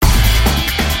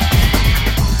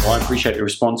I appreciate the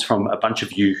response from a bunch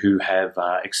of you who have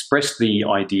expressed the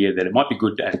idea that it might be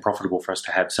good and profitable for us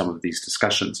to have some of these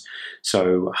discussions.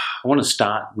 So I want to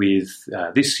start with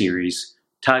this series,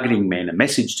 Targeting Men, a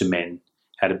message to men,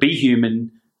 how to be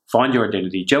human, find your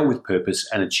identity, gel with purpose,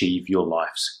 and achieve your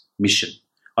life's mission.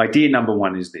 Idea number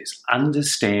one is this: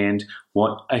 understand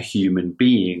what a human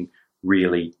being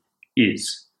really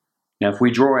is. Now, if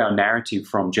we draw our narrative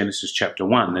from Genesis chapter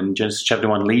 1, then Genesis chapter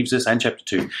 1 leaves us, and chapter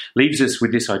 2, leaves us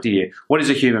with this idea. What is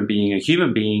a human being? A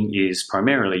human being is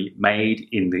primarily made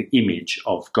in the image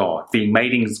of God, being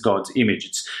made in God's image.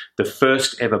 It's the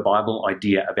first ever Bible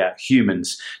idea about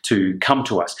humans to come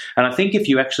to us. And I think if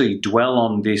you actually dwell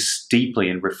on this deeply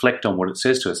and reflect on what it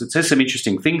says to us, it says some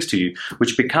interesting things to you,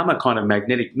 which become a kind of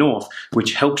magnetic north,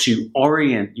 which helps you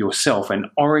orient yourself and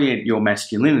orient your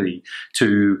masculinity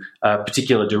to a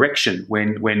particular direction.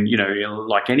 When you know,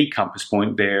 like any compass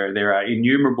point, there are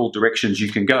innumerable directions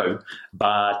you can go,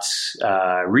 but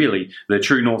really the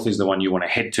true north is the one you want to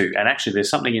head to. And actually, there's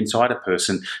something inside a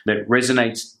person that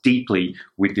resonates deeply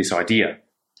with this idea.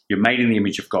 You're made in the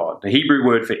image of God. The Hebrew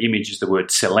word for image is the word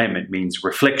selem. It means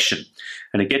reflection.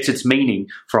 And it gets its meaning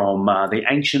from the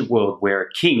ancient world, where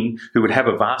a king who would have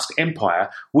a vast empire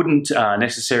wouldn't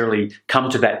necessarily come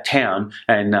to that town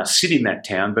and sit in that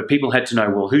town, but people had to know,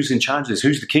 well, who's in charge of this?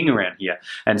 Who's the king around here?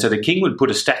 And so the king would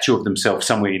put a statue of themselves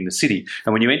somewhere in the city.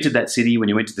 And when you entered that city, when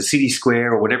you went to the city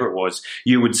square or whatever it was,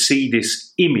 you would see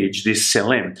this image, this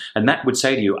selem. And that would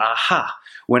say to you, aha,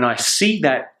 when I see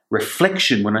that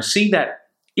reflection, when I see that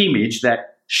image,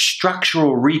 that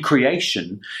structural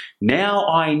recreation, now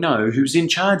I know who's in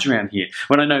charge around here.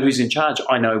 When I know who's in charge,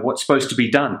 I know what's supposed to be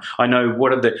done. I know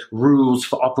what are the rules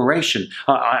for operation.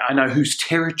 I know whose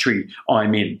territory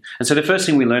I'm in. And so the first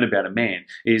thing we learn about a man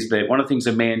is that one of the things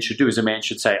a man should do is a man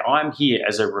should say, I'm here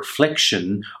as a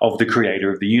reflection of the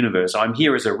creator of the universe. I'm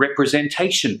here as a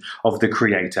representation of the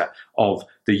creator of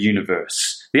the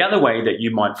universe. The other way that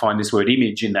you might find this word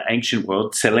image in the ancient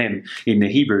world, selem in the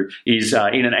Hebrew, is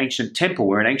in an ancient temple,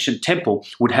 where an ancient temple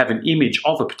would have an image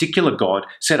of a particular god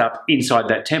set up inside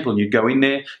that temple. And you'd go in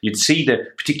there, you'd see the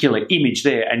particular image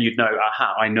there, and you'd know,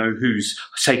 aha, I know whose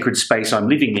sacred space I'm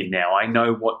living in now. I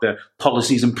know what the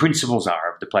policies and principles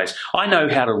are of the place. I know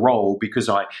how to roll because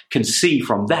I can see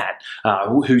from that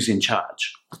who's in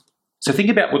charge. So think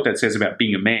about what that says about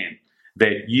being a man,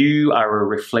 that you are a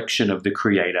reflection of the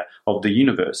creator of the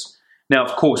universe. Now,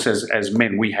 of course, as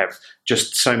men, we have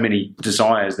just so many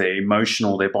desires. They're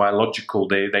emotional, they're biological,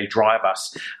 they drive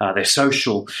us, they're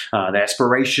social, they're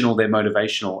aspirational, they're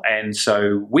motivational. And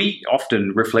so we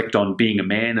often reflect on being a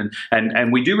man,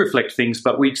 and we do reflect things,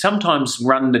 but we sometimes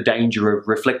run the danger of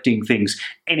reflecting things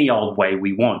any old way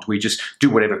we want. We just do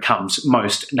whatever comes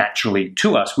most naturally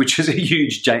to us, which is a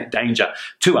huge danger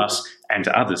to us and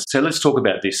to others. So let's talk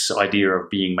about this idea of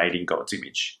being made in God's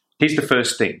image. Here's the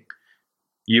first thing.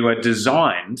 You are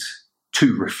designed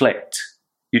to reflect.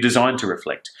 You're designed to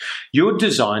reflect. You're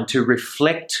designed to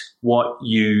reflect what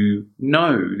you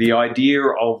know. The idea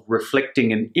of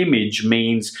reflecting an image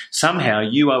means somehow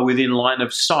you are within line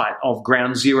of sight of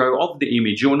ground zero of the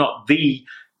image. You're not the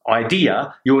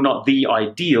idea, you're not the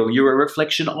ideal, you're a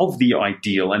reflection of the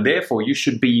ideal, and therefore you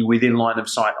should be within line of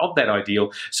sight of that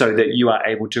ideal so that you are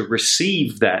able to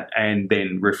receive that and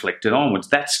then reflect it onwards.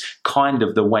 That's kind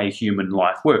of the way human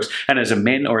life works. And as a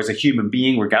man or as a human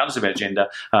being, regardless of our gender,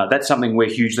 that's something we're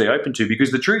hugely open to, because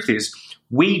the truth is,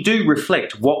 we do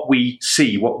reflect what we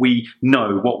see, what we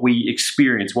know, what we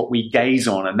experience, what we gaze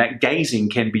on. And that gazing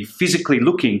can be physically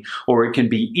looking, or it can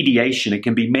be ideation, it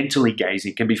can be mentally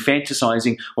gazing, it can be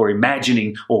fantasizing or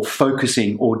imagining or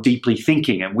focusing or deeply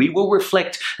thinking. And we will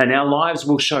reflect, and our lives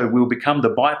will show, we'll become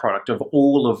the byproduct of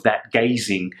all of that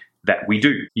gazing that we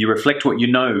do. You reflect what you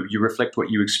know, you reflect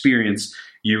what you experience,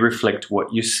 you reflect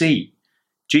what you see.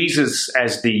 Jesus,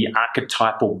 as the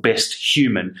archetypal best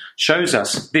human, shows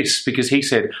us this, because he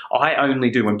said, I only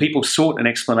do. When people sought an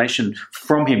explanation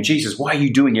from him, Jesus, why are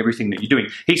you doing everything that you're doing?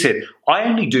 He said, I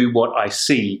only do what I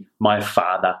see my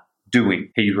Father doing.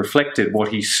 He reflected what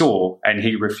he saw, and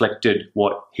he reflected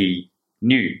what he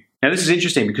knew. Now, this is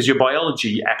interesting because your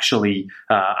biology actually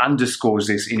underscores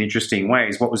this in interesting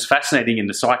ways. What was fascinating in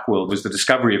the psych world was the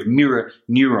discovery of mirror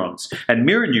neurons. And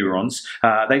mirror neurons,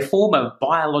 they form a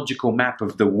biological map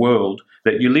of the world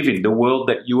that you live in, the world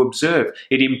that you observe.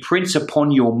 It imprints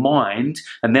upon your mind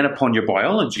and then upon your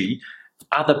biology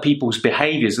other people's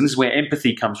behaviors. And this is where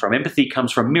empathy comes from. Empathy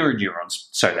comes from mirror neurons,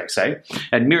 so they say.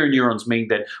 And mirror neurons mean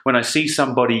that when I see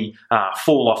somebody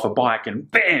fall off a bike and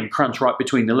bam, crunch right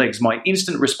between the legs, my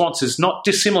instant response is not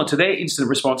dissimilar to their instant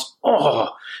response. Oh,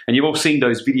 and you've all seen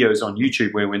those videos on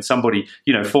YouTube where when somebody,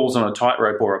 falls on a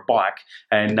tightrope or a bike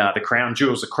and the crown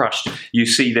jewels are crushed, you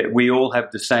see that we all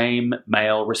have the same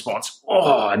male response.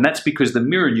 Oh, and that's because the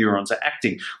mirror neurons are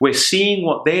acting. We're seeing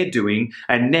what they're doing,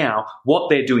 and now what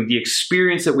they're doing, the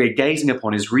experience that we're gazing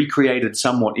upon is recreated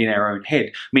somewhat in our own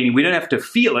head, meaning we don't have to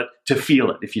feel it,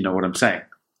 if you know what I'm saying.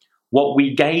 What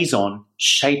we gaze on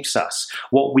shapes us.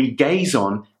 What we gaze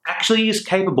on actually is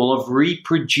capable of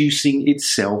reproducing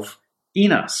itself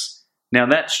in us. Now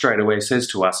that straight away says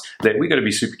to us that we've got to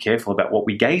be super careful about what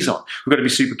we gaze on. We've got to be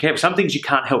super careful. Some things you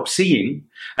can't help seeing,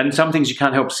 and some things you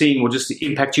can't help seeing will just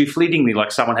impact you fleetingly,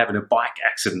 like someone having a bike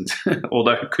accident,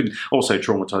 although it could also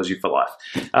traumatize you for life.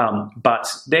 But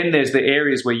then there's the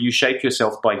areas where you shape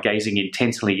yourself by gazing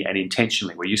intensely and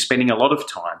intentionally, where you're spending a lot of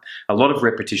time, a lot of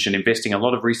repetition, investing a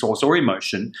lot of resource or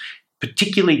emotion,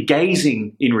 particularly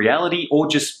gazing in reality or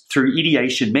just through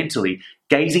ideation mentally,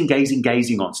 gazing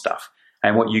on stuff.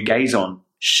 And what you gaze on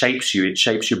shapes you. It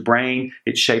shapes your brain.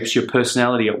 It shapes your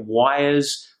personality. It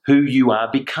wires who you are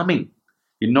becoming.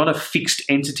 You're not a fixed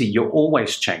entity. You're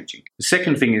always changing. The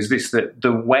second thing is this, that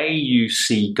the way you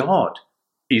see God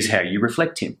is how you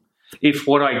reflect him. If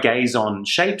what I gaze on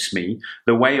shapes me,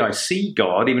 the way I see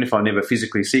God, even if I never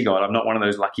physically see God, I'm not one of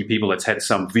those lucky people that's had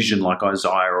some vision like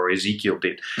Isaiah or Ezekiel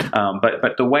did.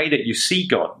 But the way that you see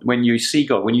God, when you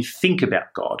think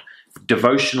about God,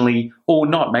 devotionally or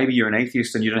not, maybe you're an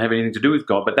atheist and you don't have anything to do with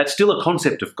God, but that's still a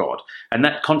concept of God. And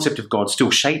that concept of God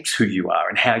still shapes who you are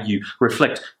and how you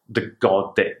reflect the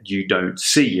God that you don't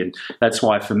see. And that's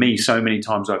why for me, so many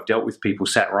times I've dealt with people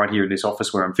sat right here in this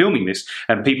office where I'm filming this,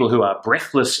 and people who are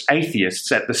breathless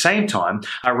atheists at the same time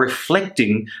are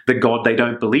reflecting the God they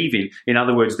don't believe in. In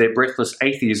other words, their breathless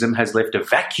atheism has left a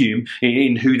vacuum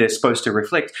in who they're supposed to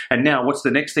reflect. And now what's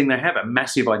the next thing they have? A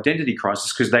massive identity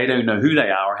crisis because they don't know who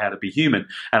they are or how to be human.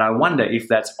 And I wonder if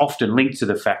that's often linked to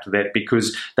the fact that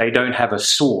because they don't have a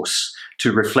source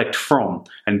to reflect from,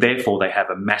 and therefore they have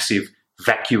a massive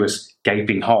vacuous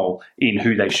gaping hole in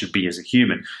who they should be as a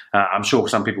human. I'm sure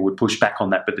some people would push back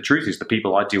on that, but the truth is the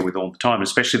people I deal with all the time,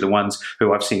 especially the ones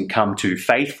who I've seen come to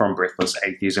faith from breathless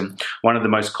atheism, one of the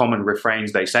most common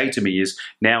refrains they say to me is,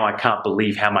 now I can't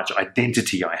believe how much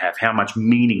identity I have, how much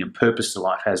meaning and purpose to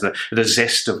life has, the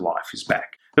zest of life is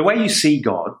back. The way you see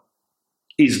God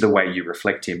is the way you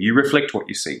reflect him. You reflect what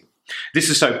you see. This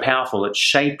is so powerful, it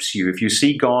shapes you. If you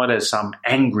see God as some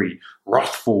angry,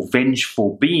 wrathful,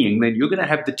 vengeful being, then you're going to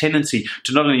have the tendency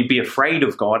to not only be afraid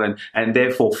of God and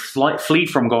therefore flee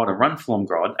from God and run from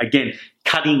God, again,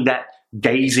 cutting that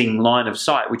gazing line of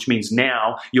sight, which means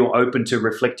now you're open to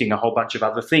reflecting a whole bunch of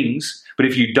other things. But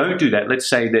if you don't do that, let's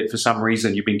say that for some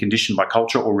reason you've been conditioned by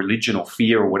culture or religion or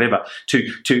fear or whatever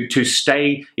to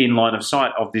stay in line of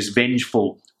sight of this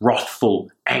vengeful, wrathful,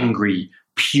 angry,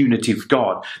 punitive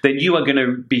God, then you are going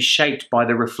to be shaped by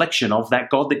the reflection of that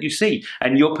God that you see.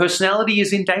 And your personality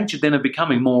is in danger then of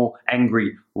becoming more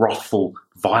angry, wrathful,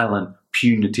 violent,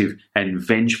 punitive, and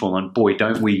vengeful. And boy,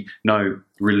 don't we know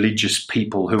religious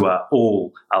people who are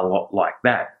all a lot like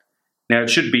that. Now, it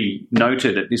should be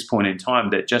noted at this point in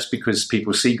time that just because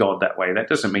people see God that way, that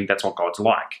doesn't mean that's what God's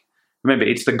like. Remember,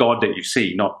 it's the God that you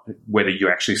see, not whether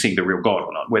you're actually seeing the real God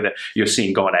or not, whether you're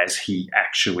seeing God as he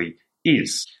actually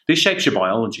is. This shapes your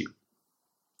biology.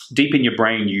 Deep in your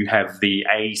brain, you have the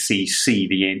ACC,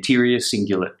 the anterior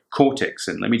cingulate cortex.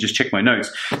 And let me just check my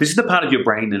notes. This is the part of your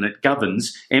brain and it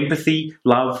governs empathy,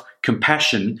 love,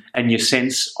 compassion, and your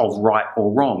sense of right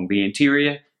or wrong. The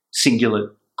anterior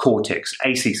cingulate cortex,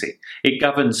 ACC. It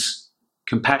governs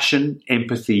compassion,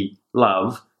 empathy,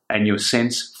 love, and your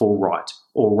sense for right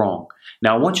or wrong.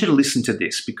 Now, I want you to listen to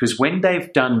this because when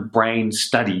they've done brain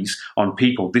studies on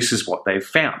people, this is what they've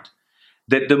found.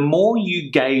 That the more you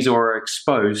gaze or are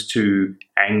exposed to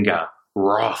anger,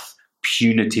 wrath,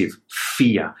 punitive,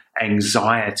 fear,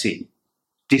 anxiety,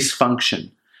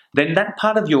 dysfunction, then that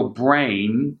part of your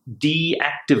brain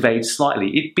deactivates slightly.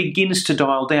 It begins to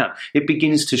dial down. It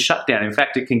begins to shut down. In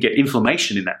fact, it can get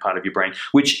inflammation in that part of your brain,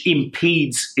 which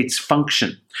impedes its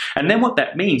function. And then what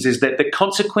that means is that the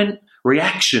consequent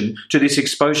reaction to this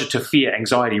exposure to fear,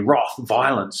 anxiety, wrath,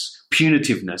 violence,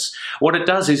 punitiveness, what it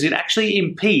does is it actually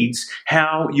impedes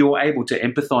how you're able to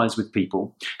empathize with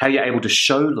people, how you're able to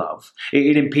show love.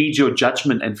 It impedes your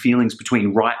judgment and feelings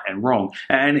between right and wrong,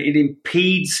 and it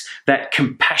impedes that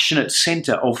compassionate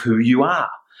center of who you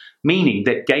are. meaning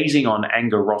that gazing on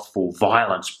anger, wrathful,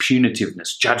 violence,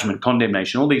 punitiveness, judgment,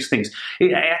 condemnation, all these things,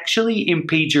 it actually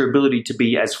impedes your ability to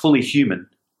be as fully human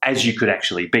as you could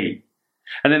actually be.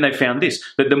 And then they found this,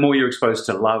 that the more you're exposed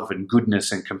to love and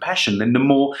goodness and compassion, then the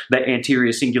more that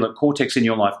anterior cingulate cortex in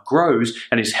your life grows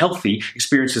and is healthy,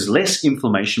 experiences less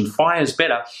inflammation, fires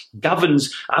better,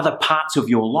 governs other parts of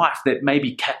your life that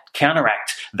maybe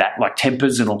counteract that, like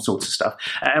tempers and all sorts of stuff.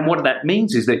 And what that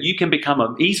means is that you can become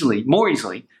more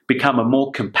easily become a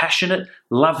more compassionate,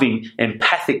 loving,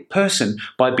 empathic person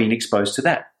by being exposed to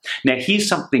that. Now, here's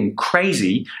something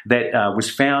crazy that was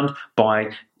found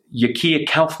by Yakia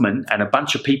Kaufman and a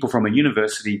bunch of people from a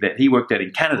university that he worked at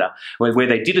in Canada, where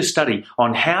they did a study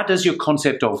on how does your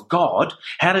concept of God,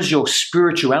 how does your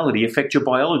spirituality affect your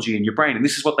biology and your brain? And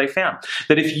this is what they found,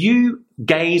 that if you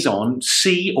gaze on,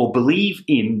 see, or believe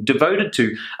in, devoted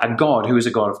to a God who is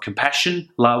a God of compassion,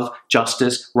 love,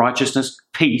 justice, righteousness,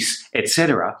 peace,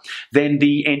 etc., then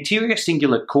the anterior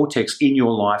cingulate cortex in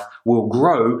your life will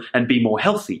grow and be more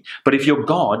healthy. But if your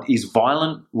God is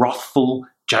violent, wrathful,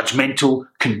 judgmental,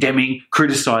 condemning,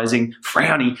 criticizing,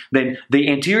 frowny, then the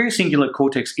anterior cingulate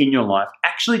cortex in your life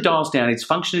actually dials down, its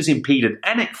function is impeded,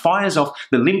 and it fires off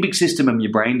the limbic system in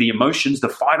your brain, the emotions, the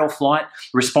fight or flight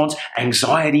response,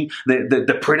 anxiety,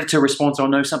 the predator response, oh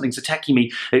no, something's attacking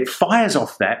me. It fires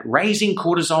off that, raising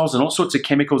cortisols and all sorts of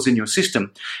chemicals in your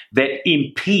system that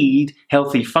impede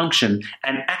healthy function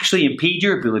and actually impede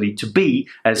your ability to be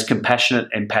as compassionate,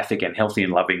 empathic, and healthy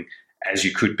and loving as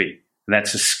you could be. And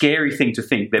that's a scary thing to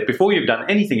think, that before you've done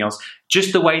anything else,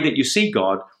 just the way that you see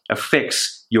God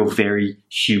affects your very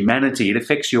humanity. It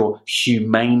affects your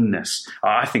humaneness.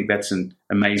 I think that's an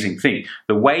amazing thing.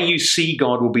 The way you see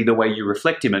God will be the way you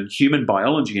reflect him, and human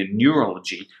biology and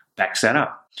neurology backs that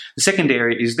up. The second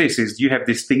area is this, is you have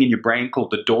this thing in your brain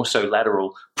called the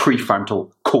dorsolateral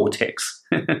prefrontal cortex.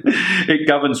 It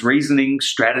governs reasoning,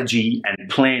 strategy, and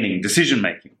planning,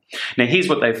 decision-making. Now, here's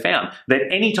what they've found, that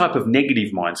any type of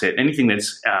negative mindset, anything that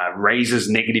raises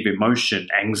negative emotion,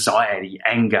 anxiety,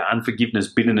 anger, unforgiveness,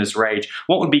 bitterness, rage,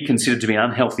 what would be considered to be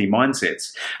unhealthy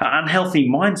mindsets? Unhealthy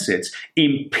mindsets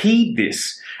impede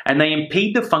this, and they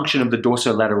impede the function of the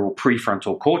dorsolateral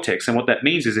prefrontal cortex. And what that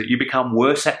means is that you become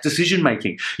worse at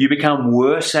decision-making, you become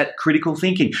worse at critical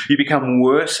thinking, you become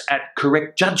worse at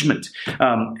correct judgment,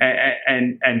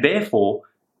 and therefore,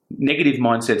 negative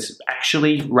mindsets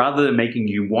actually, rather than making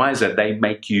you wiser, they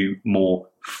make you more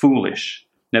foolish.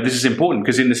 Now, this is important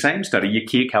because in the same study,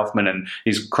 Yakia Kaufman and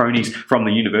his cronies from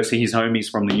the university, his homies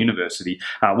from the university,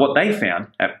 what they found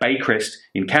at Baycrest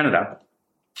in Canada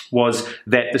was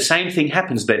that the same thing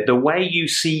happens, that the way you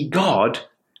see God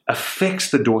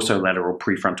affects the dorsolateral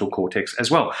prefrontal cortex as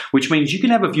well, which means you can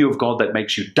have a view of God that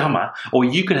makes you dumber, or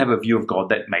you can have a view of God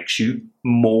that makes you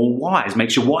more wise,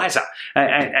 makes you wiser.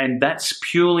 And that's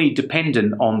purely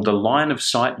dependent on the line of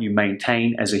sight you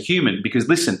maintain as a human, because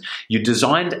listen, you're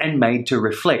designed and made to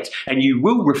reflect, and you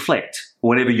will reflect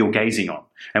whatever you're gazing on.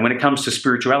 And when it comes to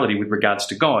spirituality with regards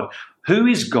to God, who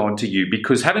is God to you?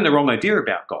 Because having the wrong idea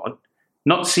about God,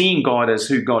 not seeing God as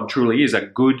who God truly is, a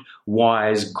good,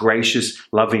 wise, gracious,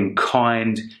 loving,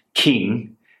 kind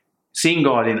king, seeing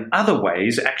God in other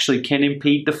ways actually can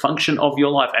impede the function of your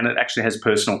life, and it actually has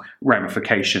personal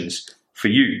ramifications for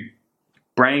you.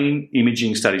 Brain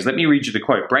imaging studies. Let me read you the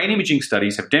quote. Brain imaging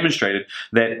studies have demonstrated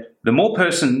that the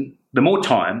more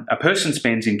time a person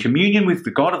spends in communion with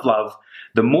the God of love,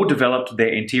 the more developed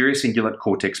their anterior cingulate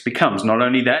cortex becomes. Not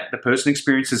only that, the person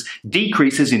experiences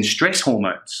decreases in stress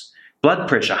hormones, blood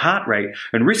pressure, heart rate,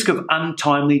 and risk of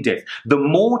untimely death. The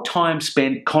more time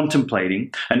spent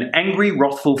contemplating an angry,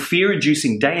 wrathful,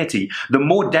 fear-inducing deity, the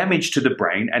more damage to the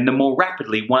brain and the more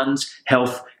rapidly one's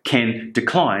health can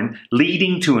decline,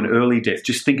 leading to an early death.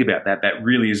 Just think about that. That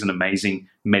really is an amazing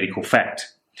medical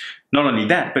fact. Not only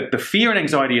that, but the fear and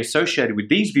anxiety associated with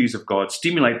these views of God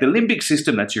stimulate the limbic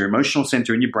system, that's your emotional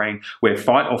center in your brain, where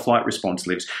fight or flight response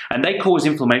lives, and they cause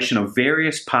inflammation of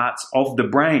various parts of the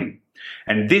brain.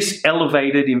 And this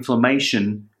elevated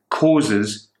inflammation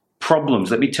causes problems.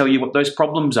 Let me tell you what those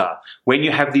problems are. When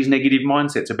you have these negative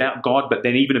mindsets about God, but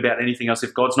then even about anything else,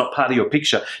 if God's not part of your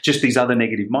picture, just these other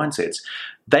negative mindsets,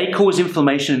 they cause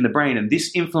inflammation in the brain, and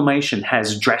this inflammation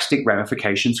has drastic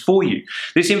ramifications for you.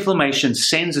 This inflammation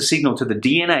sends a signal to the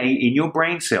DNA in your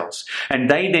brain cells, and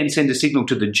they then send a signal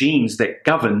to the genes that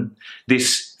govern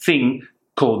this thing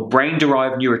called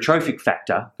brain-derived neurotrophic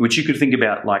factor, which you could think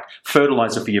about like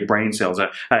fertilizer for your brain cells, a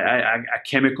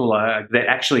chemical that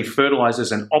actually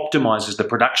fertilizes and optimizes the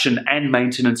production and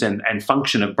maintenance and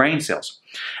function of brain cells.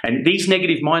 And these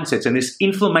negative mindsets and this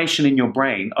inflammation in your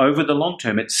brain over the long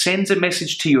term, it sends a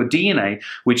message to your DNA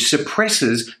which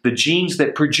suppresses the genes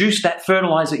that produce that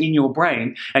fertilizer in your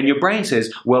brain, and your brain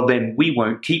says, well, then we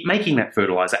won't keep making that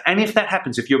fertilizer. And if that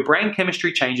happens, if your brain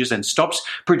chemistry changes and stops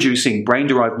producing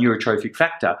brain-derived neurotrophic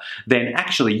factor, then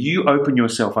actually you open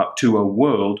yourself up to a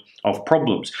world of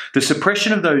problems. The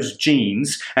suppression of those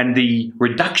genes and the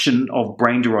reduction of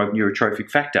brain-derived neurotrophic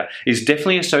factor is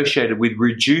definitely associated with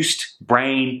reduced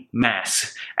brain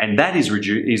mass, and that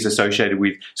is associated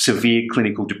with severe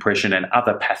clinical depression and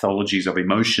other pathologies of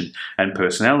emotion and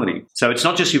personality. So it's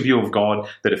not just your view of God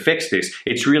that affects this,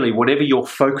 it's really whatever you're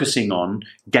focusing on,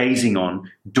 gazing on,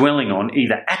 dwelling on,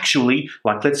 either actually,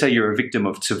 like let's say you're a victim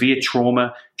of severe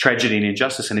trauma, tragedy and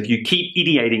injustice, and if you keep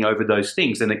ideating over those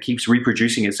things, then it keeps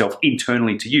reproducing itself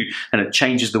internally to you and it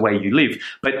changes the way you live.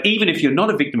 But even if you're not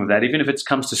a victim of that, even if it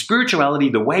comes to spirituality,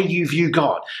 the way you view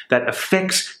God, that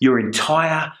affects your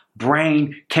entire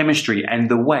brain chemistry and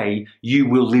the way you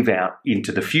will live out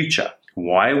into the future.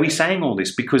 Why are we saying all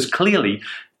this? Because clearly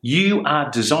you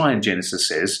are designed, Genesis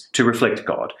says, to reflect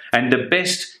God. And the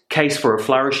best case for a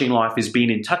flourishing life is being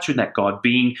in touch with that God,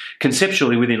 being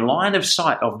conceptually within line of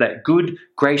sight of that good,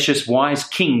 gracious, wise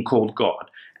King called God,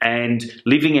 and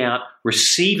living out,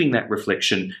 receiving that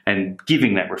reflection and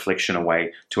giving that reflection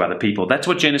away to other people. That's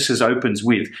what Genesis opens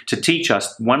with, to teach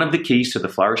us one of the keys to the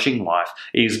flourishing life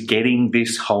is getting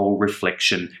this whole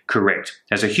reflection correct.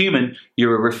 As a human,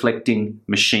 you're a reflecting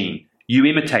machine. You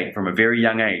imitate from a very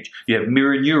young age. You have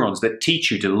mirror neurons that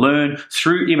teach you to learn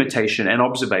through imitation and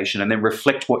observation and then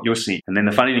reflect what you're seeing. And then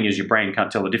the funny thing is your brain can't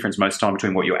tell the difference most of the time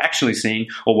between what you're actually seeing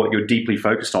or what you're deeply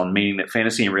focused on, meaning that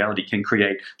fantasy and reality can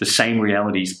create the same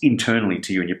realities internally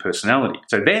to you and your personality.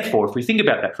 So therefore, if we think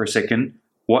about that for a second,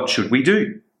 what should we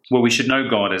do? Well, we should know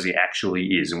God as he actually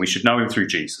is, and we should know him through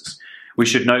Jesus. We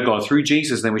should know God through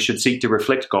Jesus, then we should seek to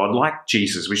reflect God like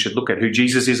Jesus. We should look at who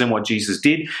Jesus is and what Jesus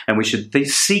did, and we should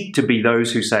seek to be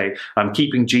those who say, I'm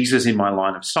keeping Jesus in my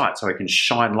line of sight so I can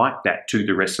shine like that to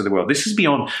the rest of the world. This is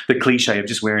beyond the cliche of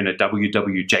just wearing a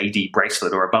WWJD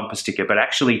bracelet or a bumper sticker, but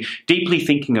actually deeply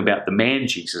thinking about the man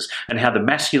Jesus and how the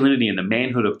masculinity and the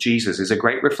manhood of Jesus is a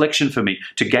great reflection for me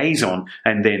to gaze on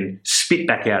and then spit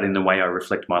back out in the way I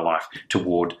reflect my life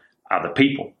toward other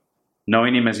people,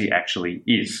 knowing him as he actually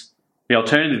is. The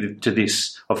alternative to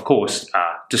this, of course,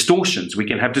 are distortions. We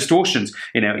can have distortions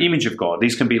in our image of God.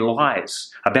 These can be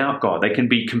lies about God. They can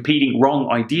be competing wrong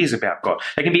ideas about God.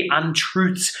 They can be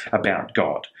untruths about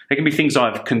God. They can be things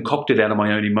I've concocted out of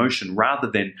my own emotion rather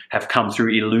than have come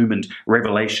through illumined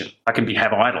revelation. I can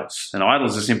have idols, and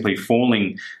idols are simply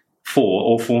falling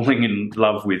in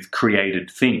love with created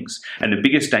things. And the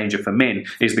biggest danger for men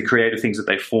is the creative things that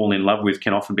they fall in love with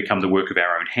can often become the work of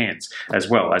our own hands as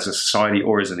well, as a society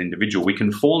or as an individual. We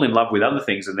can fall in love with other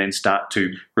things and then start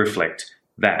to reflect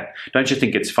that. Don't you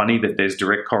think it's funny that there's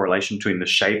direct correlation between the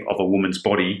shape of a woman's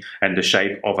body and the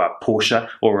shape of a Porsche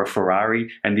or a Ferrari?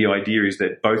 And the idea is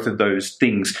that both of those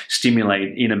things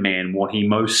stimulate in a man what he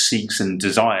most seeks and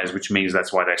desires, which means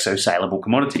that's why they're so saleable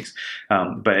commodities.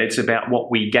 But it's about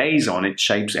what we gaze on. It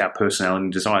shapes our personality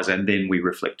and desires, and then we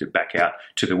reflect it back out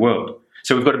to the world.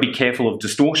 So we've got to be careful of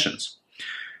distortions.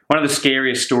 One of the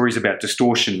scariest stories about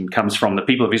distortion comes from the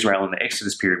people of Israel in the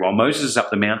Exodus period. While Moses is up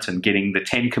the mountain getting the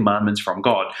 10 commandments from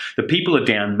God, the people are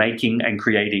down making and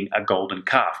creating a golden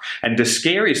calf. And the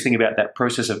scariest thing about that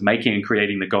process of making and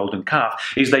creating the golden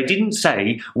calf is they didn't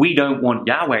say, we don't want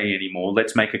Yahweh anymore,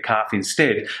 let's make a calf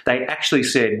instead. They actually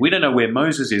said, we don't know where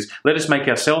Moses is, let us make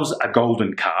ourselves a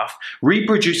golden calf,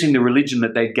 reproducing the religion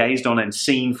that they'd gazed on and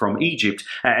seen from Egypt.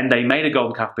 And they made a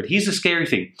golden calf. But here's the scary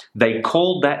thing. They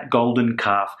called that golden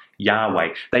calf Yahweh.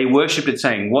 They worshipped it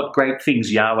saying, what great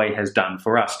things Yahweh has done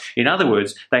for us. In other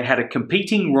words, they had a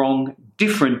competing, wrong,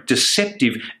 different,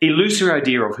 deceptive, illusory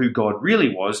idea of who God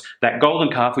really was, that golden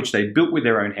calf which they built with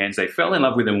their own hands. They fell in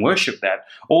love with and worshipped that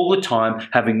all the time,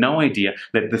 having no idea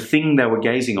that the thing they were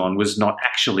gazing on was not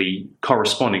actually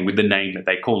corresponding with the name that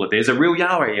they call it. There's a real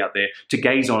Yahweh out there to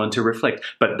gaze on and to reflect,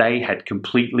 but they had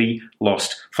completely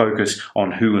lost focus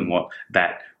on who and what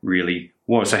that really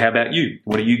was. So how about you?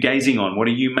 What are you gazing on? What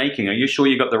are you making? Are you sure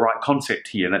you got the right concept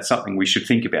here? That's something we should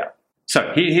think about.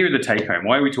 So here are the take home.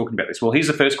 Why are we talking about this? Well, here's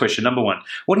the first question. Number one,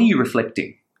 what are you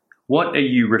reflecting? What are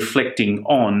you reflecting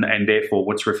on, and therefore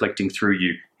what's reflecting through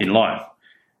you in life?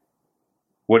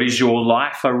 What is your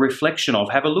life a reflection of?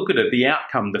 Have a look at it, the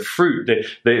outcome, the fruit,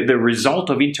 the result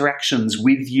of interactions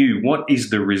with you. What is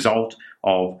the result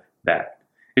of that?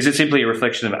 Is it simply a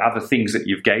reflection of other things that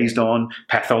you've gazed on,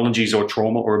 pathologies or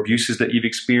trauma or abuses that you've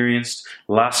experienced,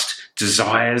 lust,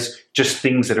 desires, just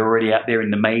things that are already out there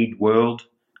in the made world?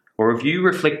 Or are you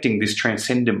reflecting this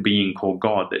transcendent being called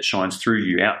God that shines through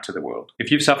you out to the world?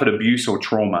 If you've suffered abuse or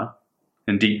trauma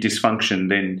and deep dysfunction,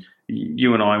 then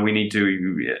you and I, we need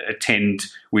to attend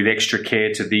with extra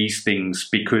care to these things,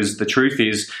 because the truth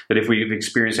is that if we've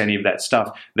experienced any of that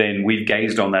stuff, then we've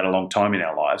gazed on that a long time in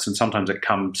our lives, and sometimes it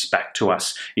comes back to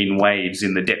us in waves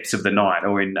in the depths of the night,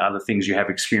 or in other things you have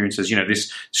experiences. You know,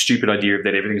 this stupid idea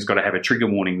that everything's got to have a trigger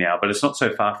warning now, but it's not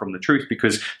so far from the truth,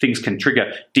 because things can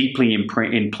trigger deeply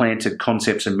implanted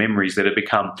concepts and memories that have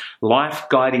become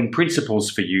life-guiding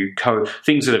principles for you,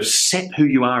 things that have set who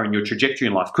you are in your trajectory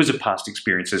in life because of past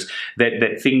experiences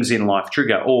that things in life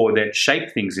trigger, or that shape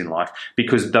things in life,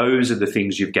 because those are the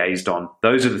things you've gazed on.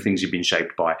 Those are the things you've been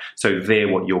shaped by. So they're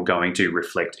what you're going to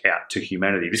reflect out to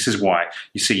humanity. This is why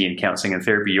you see in counseling and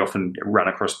therapy, you often run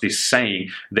across this saying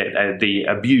that the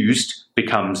abused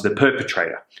becomes the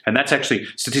perpetrator. And that's actually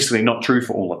statistically not true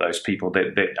for all of those people,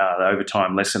 that over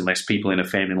time less and less people in a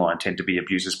family line tend to be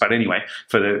abusers. But anyway,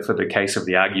 for the case of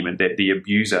the argument that the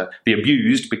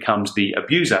abused becomes the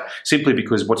abuser simply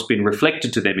because what's been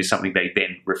reflected to them is something they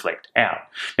then reflect out.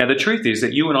 Now, the truth is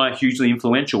that you and I are hugely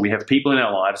influential. We have people in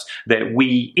our lives that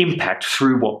we impact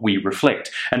through what we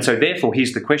reflect. And so therefore,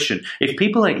 here's the question. If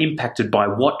people are impacted by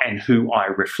what and who I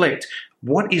reflect,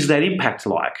 what is that impact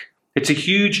like? It's a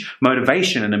huge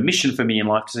motivation and a mission for me in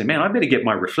life to say, man, I better get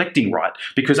my reflecting right,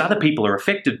 because other people are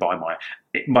affected by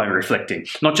my reflecting,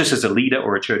 not just as a leader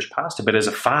or a church pastor, but as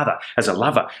a father, as a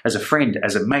lover, as a friend,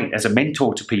 as a mate, as a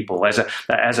mentor to people, as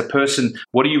a person.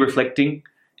 What are you reflecting?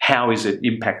 How is it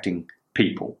impacting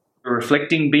people? A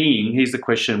reflecting being, here's the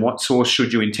question, what source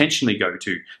should you intentionally go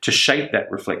to shape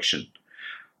that reflection?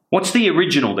 What's the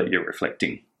original that you're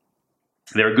reflecting?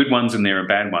 There are good ones and there are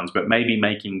bad ones, but maybe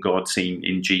making God seen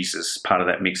in Jesus, part of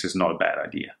that mix, is not a bad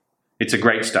idea. It's a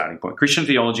great starting point. Christian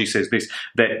theology says this,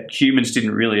 that humans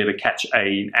didn't really ever catch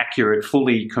an accurate,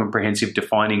 fully comprehensive,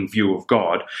 defining view of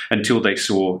God until they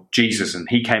saw Jesus, and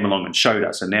he came along and showed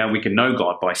us. And now we can know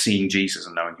God by seeing Jesus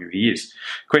and knowing who he is.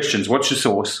 Questions: what's your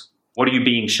source? What are you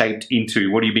being shaped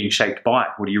into? What are you being shaped by?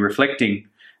 What are you reflecting?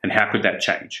 And how could that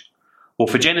change? Well,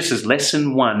 for Genesis,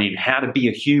 lesson 1 in how to be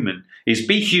a human is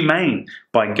be humane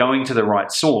by going to the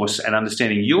right source and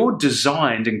understanding you're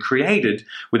designed and created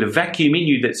with a vacuum in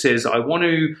you that says, I want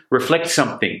to reflect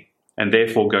something, and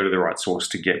therefore go to the right source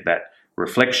to get that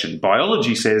reflection.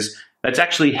 Biology says that's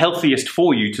actually healthiest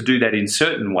for you to do that in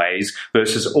certain ways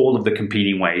versus all of the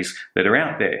competing ways that are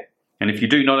out there. And if you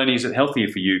do, not only is it healthier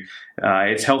for you,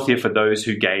 it's healthier for those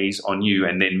who gaze on you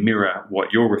and then mirror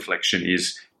what your reflection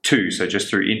is too. So just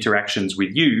through interactions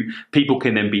with you, people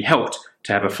can then be helped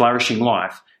to have a flourishing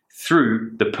life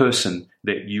through the person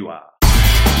that you are.